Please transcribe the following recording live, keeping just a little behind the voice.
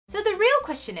So the real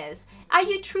question is, are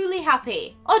you truly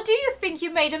happy? Or do you think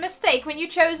you made a mistake when you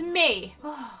chose me?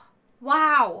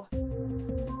 Wow.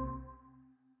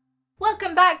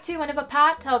 Welcome back to another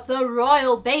part of The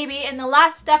Royal Baby. In the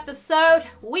last episode,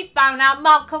 we found out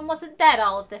Malcolm wasn't dead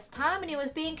all of this time and he was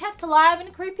being kept alive in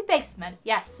a creepy basement.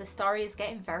 Yes, the story is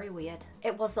getting very weird.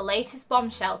 It was the latest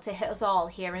bombshell to hit us all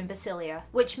here in Basilia,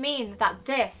 which means that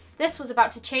this was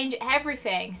about to change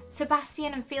everything.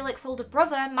 Sebastian and Felix's older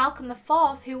brother, Malcolm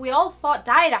IV, who we all thought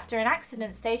died after an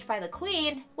accident staged by the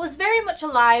Queen, was very much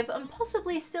alive and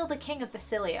possibly still the king of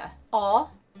Basilia. Or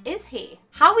is he?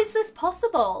 How is this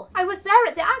possible? I was there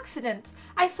at the accident.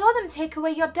 I saw them take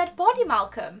away your dead body,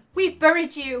 Malcolm. We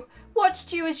buried you,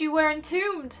 watched you as you were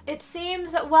entombed. It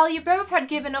seems that while you both had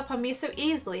given up on me so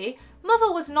easily,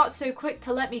 Mother was not so quick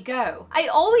to let me go. I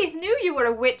always knew you were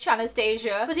a witch,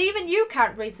 Anastasia, but even you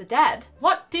can't raise the dead.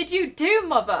 What did you do,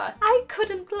 Mother? I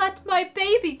couldn't let my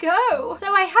baby go.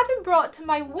 So I had him brought to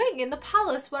my wing in the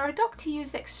palace where a doctor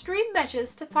used extreme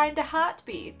measures to find a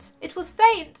heartbeat. It was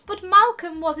faint, but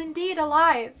Malcolm was indeed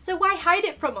alive. So why hide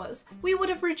it from us? We would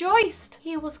have rejoiced.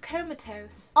 He was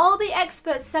comatose. All the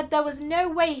experts said there was no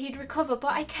way he'd recover,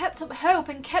 but I kept up hope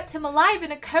and kept him alive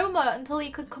in a coma until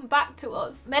he could come back to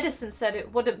us. Medicine said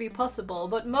it wouldn't be possible,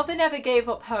 but Mother never gave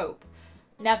up hope.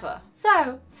 Never.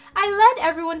 So, I led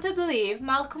everyone to believe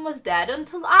Malcolm was dead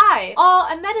until I,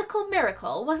 or a medical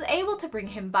miracle, was able to bring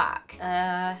him back.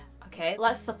 Okay,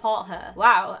 let's support her.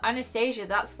 Wow, Anastasia,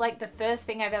 that's like the first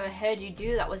thing I've ever heard you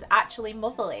do that was actually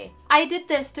motherly. I did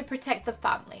this to protect the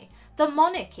family, the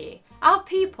monarchy, our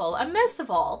people, and most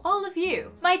of all of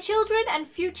you. My children and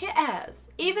future heirs.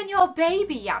 Even your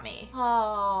baby, Yammy.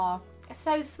 Aww,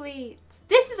 so sweet.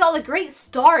 This is all a great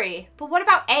story, but what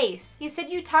about Ace? He said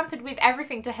you tampered with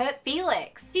everything to hurt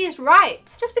Felix. He's right.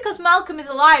 Just because Malcolm is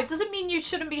alive doesn't mean you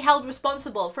shouldn't be held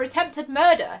responsible for attempted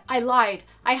murder. I lied.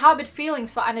 I harbored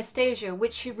feelings for Anastasia,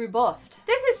 which she rebuffed.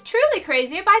 This is truly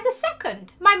crazier by the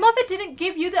second. My mother didn't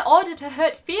give you the order to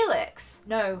hurt Felix.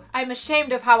 No, I'm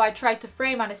ashamed of how I tried to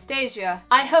frame Anastasia.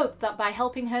 I hope that by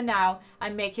helping her now,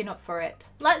 I'm making up for it.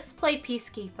 Let's play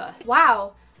Peacekeeper.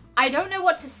 Wow. I don't know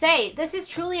what to say. This is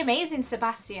truly amazing,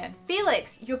 Sebastian.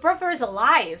 Felix, your brother is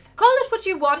alive. Call it what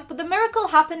you want, but the miracle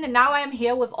happened and now I am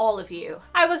here with all of you.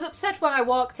 I was upset when I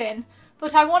walked in,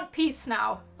 but I want peace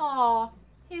now. Aww,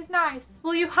 he's nice.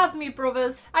 Will you have me,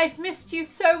 brothers? I've missed you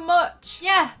so much.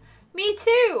 Yeah, me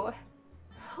too.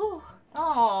 Whew.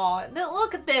 Oh,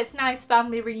 look at this nice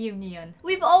family reunion.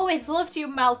 We've always loved you,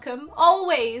 Malcolm.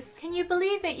 Always. Can you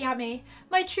believe it, Yammy?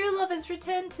 My true love has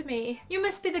returned to me. You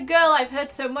must be the girl I've heard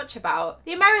so much about.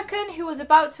 The American who was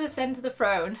about to ascend to the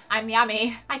throne. I'm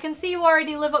Yammy. I can see you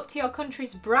already live up to your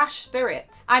country's brash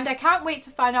spirit. And I can't wait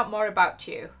to find out more about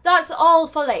you. That's all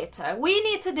for later. We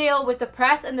need to deal with the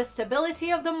press and the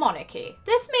stability of the monarchy.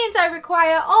 This means I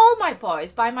require all my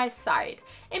boys by my side.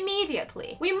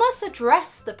 Immediately. We must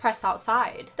address the press outside.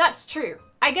 That's true.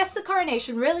 I guess the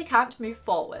coronation really can't move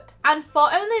forward. And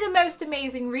for only the most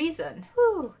amazing reason.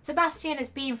 Whew. Sebastian has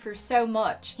been through so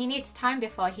much. He needs time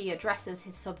before he addresses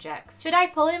his subjects. Should I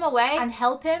pull him away and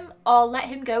help him or let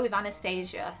him go with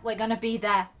Anastasia? We're gonna be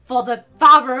there for the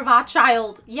father of our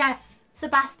child. Yes.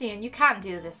 Sebastian, you can't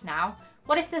do this now.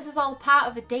 What if this is all part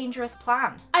of a dangerous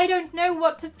plan? I don't know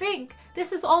what to think.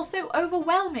 This is all so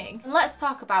overwhelming. And let's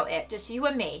talk about it, just you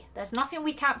and me. There's nothing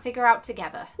we can't figure out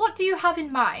together. What do you have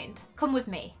in mind? Come with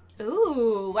me.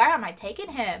 Ooh, where am I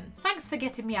taking him? Thanks for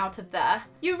getting me out of there.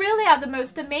 You really are the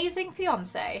most amazing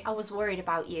fiancé. I was worried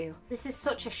about you. This is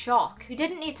such a shock. You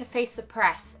didn't need to face the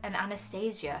press and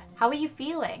Anastasia. How are you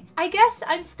feeling? I guess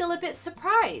I'm still a bit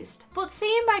surprised. But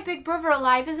seeing my big brother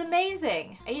alive is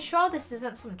amazing. Are you sure this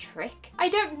isn't some trick? I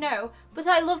don't know, but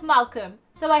I love Malcolm.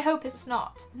 So I hope it's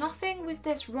not. Nothing with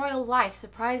this royal life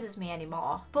surprises me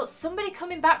anymore. But somebody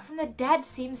coming back from the dead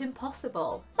seems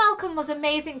impossible. Malcolm was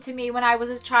amazing to me when I was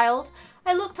a child.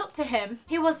 I looked up to him.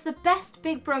 He was the best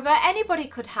big brother anybody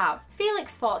could have.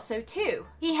 Felix thought so too.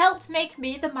 He helped make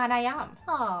me the man I am.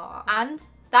 Aww. And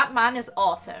that man is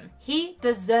awesome. He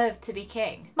deserved to be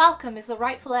king. Malcolm is the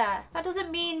rightful heir. That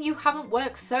doesn't mean you haven't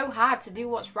worked so hard to do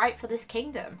what's right for this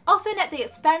kingdom, often at the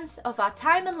expense of our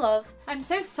time and love. I'm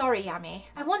so sorry, Yammy.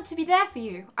 I want to be there for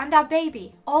you and our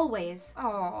baby, always.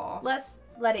 Aww. Let's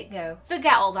let it go.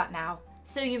 Forget all that now.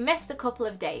 So you missed a couple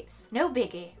of dates. No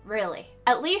biggie, really.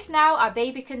 At least now our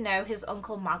baby can know his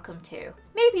Uncle Malcolm too.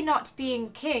 Maybe not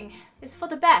being king is for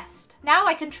the best. Now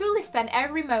I can truly spend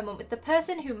every moment with the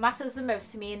person who matters the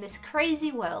most to me in this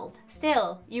crazy world.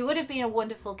 Still, you would have been a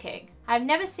wonderful king. I've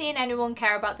never seen anyone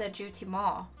care about their duty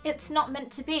more. It's not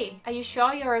meant to be. Are you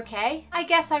sure you're okay? I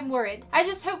guess I'm worried. I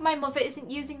just hope my mother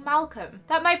isn't using Malcolm.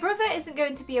 That my brother isn't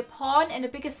going to be a pawn in a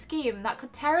bigger scheme that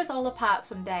could tear us all apart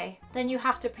someday. Then you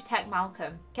have to protect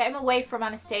Malcolm. Get him away from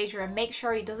Anastasia and make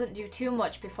sure he doesn't do too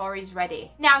much before he's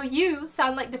ready. Now you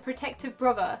sound like the protective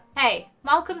brother. Hey,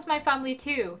 Malcolm's my family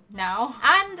too, now.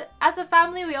 And as a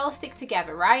family, we all stick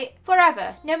together, right?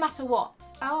 Forever, no matter what.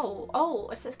 Oh,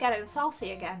 it's just getting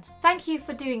saucy again. Thank you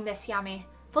for doing this, Yammy.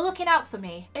 For looking out for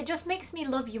me. It just makes me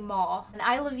love you more. And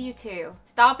I love you too.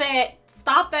 Stop it!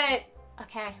 Stop it!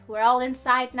 Okay, we're all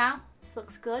inside now. This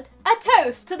looks good. A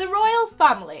toast to the royal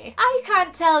family. I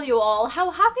can't tell you all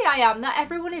how happy I am that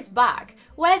everyone is back,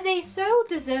 where they so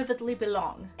deservedly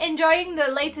belong. Enjoying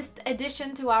the latest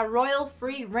addition to our royal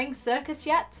free ring circus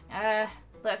yet? I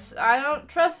don't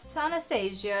trust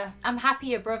Anastasia. I'm happy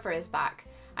your brother is back.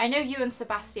 I know you and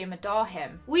Sebastian adore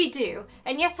him. We do,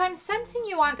 and yet I'm sensing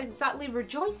you aren't exactly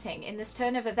rejoicing in this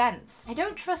turn of events. I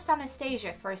don't trust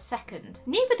Anastasia for a second.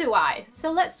 Neither do I, so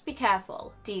let's be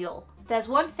careful. Deal. There's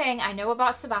one thing I know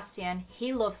about Sebastian.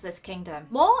 He loves this kingdom.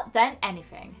 More than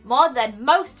anything. More than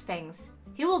most things.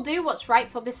 He will do what's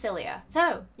right for Basilia.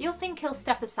 So, you'll think he'll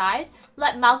step aside?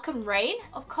 Let Malcolm reign?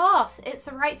 Of course, it's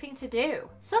the right thing to do.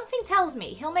 Something tells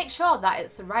me he'll make sure that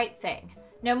it's the right thing.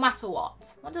 No matter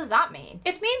what. What does that mean?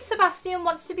 It means Sebastian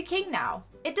wants to be king now.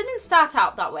 It didn't start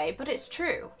out that way, but it's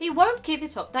true. He won't give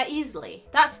it up that easily.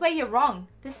 That's where you're wrong.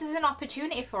 This is an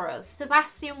opportunity for us.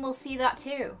 Sebastian will see that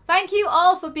too. Thank you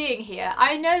all for being here.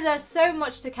 I know there's so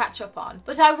much to catch up on,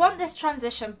 but I want this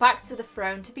transition back to the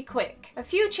throne to be quick. A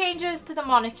few changes to the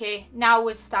monarchy, now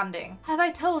withstanding. Have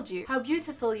I told you how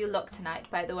beautiful you look tonight,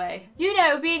 by the way? You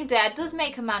know, being dead does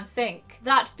make a man think.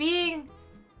 That being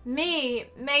me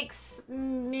makes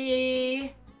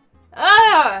me...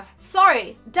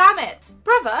 sorry, damn it.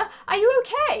 Brother, are you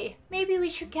okay? Maybe we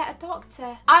should get a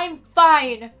doctor. I'm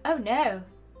fine. Oh no.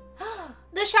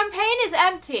 The champagne is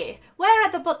empty. Where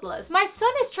are the butlers? My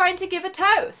son is trying to give a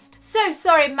toast. So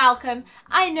sorry, Malcolm.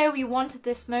 I know you wanted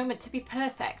this moment to be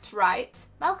perfect, right?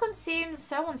 Malcolm seems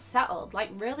so unsettled, like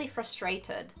really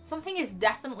frustrated. Something is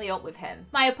definitely up with him.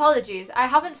 My apologies, I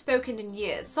haven't spoken in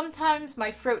years. Sometimes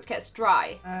my throat gets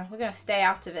dry. We're gonna stay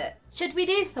out of it. Should we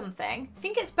do something? I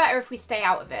think it's better if we stay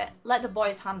out of it. Let the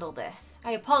boys handle this.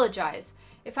 I apologize.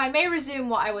 If I may resume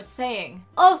what I was saying.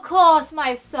 Of course,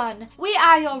 my son. We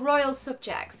are your royal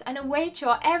subjects and await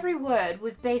your every word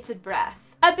with bated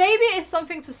breath. A baby is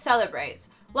something to celebrate.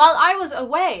 While I was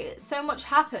away, so much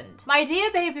happened. My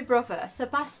dear baby brother,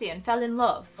 Sebastian, fell in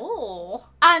love. Oh.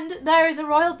 And there is a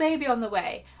royal baby on the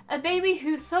way. A baby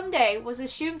who someday was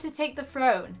assumed to take the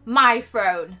throne. My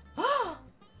throne.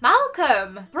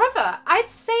 Malcolm! Brother, I'd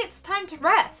say it's time to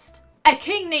rest. A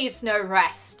king needs no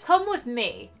rest. Come with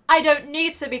me. I don't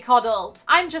need to be coddled.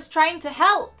 I'm just trying to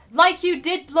help. Like you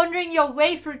did blundering your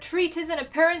way through treaties and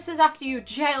appearances after you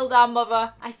jailed our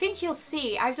mother. I think you'll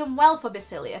see I've done well for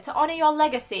Basilia to honour your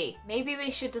legacy. Maybe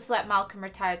we should just let Malcolm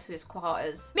retire to his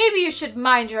quarters. Maybe you should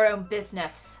mind your own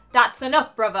business. That's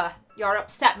enough, brother. You're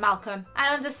upset, Malcolm.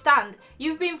 I understand.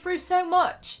 You've been through so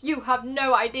much. You have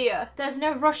no idea. There's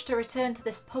no rush to return to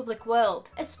this public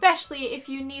world, especially if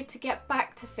you need to get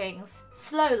back to things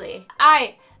slowly.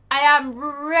 I am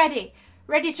ready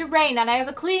to reign, and I have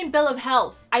a clean bill of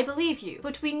health. I believe you,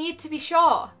 but we need to be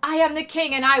sure. I am the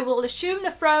king and I will assume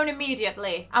the throne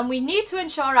immediately. And we need to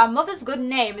ensure our mother's good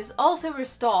name is also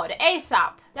restored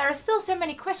ASAP. There are still so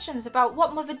many questions about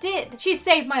what mother did. She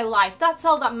saved my life, that's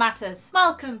all that matters.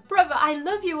 Malcolm, brother, I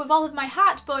love you with all of my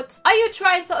heart, but are you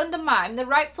trying to undermine the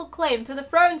rightful claim to the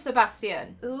throne,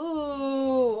 Sebastian?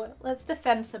 Ooh, let's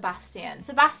defend Sebastian.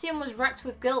 Sebastian was wrecked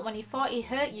with guilt when he thought he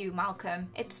hurt you, Malcolm.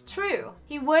 It's true.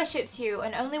 He worships you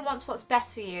and only wants what's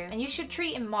best for you, and you should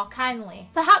treat him more kindly.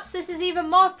 Perhaps this is even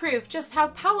more proof just how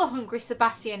power-hungry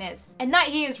Sebastian is, and that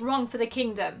he is wrong for the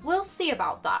kingdom. We'll see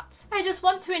about that. I just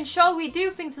want to ensure we do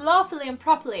things lawfully and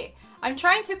properly. I'm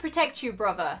trying to protect you,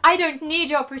 brother. I don't need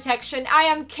your protection. I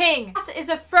am king. That is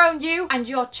a throne you and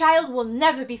your child will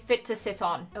never be fit to sit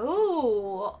on.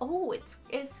 Oh,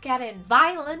 it's getting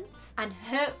violent and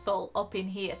hurtful up in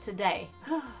here today.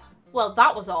 Well,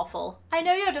 that was awful. I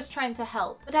know you're just trying to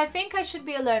help, but I think I should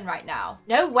be alone right now.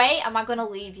 No way am I gonna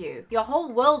leave you. Your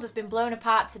whole world has been blown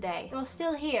apart today. You're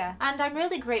still here, and I'm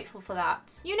really grateful for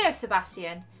that. You know,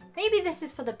 Sebastian, Maybe this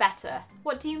is for the better.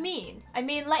 What do you mean? I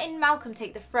mean, letting Malcolm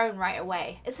take the throne right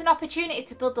away. It's an opportunity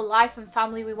to build the life and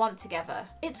family we want together.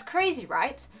 It's crazy,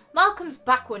 right? Malcolm's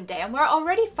back one day and we're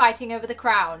already fighting over the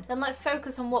crown. Then let's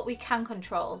focus on what we can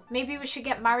control. Maybe we should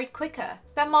get married quicker.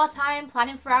 Spend more time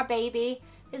planning for our baby.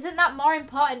 Isn't that more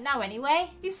important now anyway?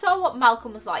 You saw what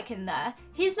Malcolm was like in there.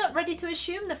 He's not ready to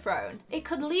assume the throne. It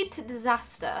could lead to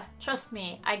disaster. Trust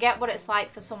me, I get what it's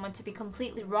like for someone to be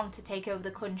completely wrong to take over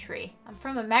the country. I'm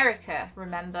from America,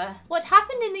 remember? What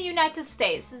happened in the United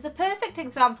States is a perfect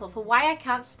example for why I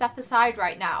can't step aside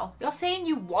right now. You're saying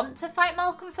you want to fight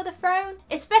Malcolm for the throne?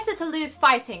 It's better to lose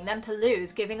fighting than to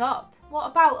lose giving up. What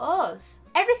about us?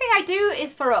 Everything I do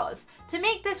is for us, to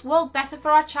make this world better for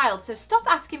our child, so stop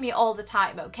asking me all the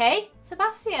time, okay?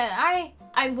 Sebastian,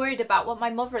 I'm worried about what my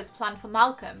mother has planned for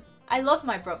Malcolm. I love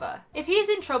my brother. If he's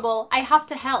in trouble, I have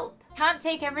to help. Can't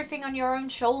take everything on your own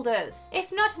shoulders.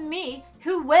 If not me,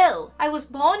 who will? I was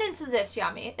born into this,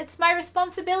 Yammy. It's my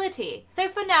responsibility. So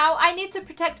for now, I need to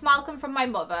protect Malcolm from my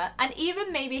mother, and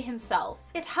even maybe himself.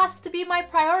 It has to be my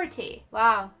priority.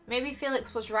 Wow, maybe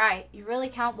Felix was right. You really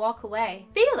can't walk away.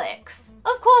 Felix?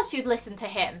 Of course you'd listen to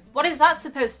him. What is that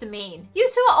supposed to mean? You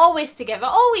two are always together,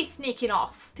 always sneaking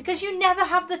off. Because you never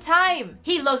have the time.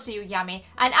 He loves you, Yammy,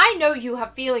 and I know you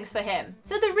have feelings for him.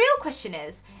 So the real question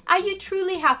is, are you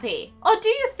truly happy? Or do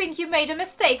you think you made a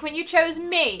mistake when you chose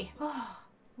me?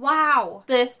 Wow,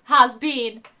 this has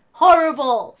been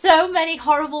horrible. So many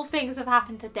horrible things have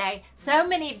happened today. So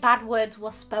many bad words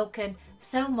were spoken.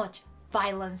 So much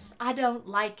violence. I don't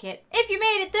like it. If you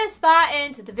made it this far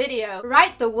into the video,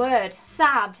 write the word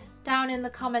sad down in the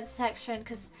comments section,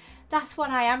 because that's what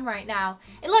I am right now.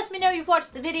 It lets me know you've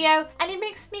watched the video and it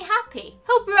makes me happy.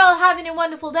 Hope you're all having a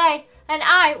wonderful day, and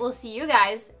I will see you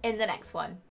guys in the next one.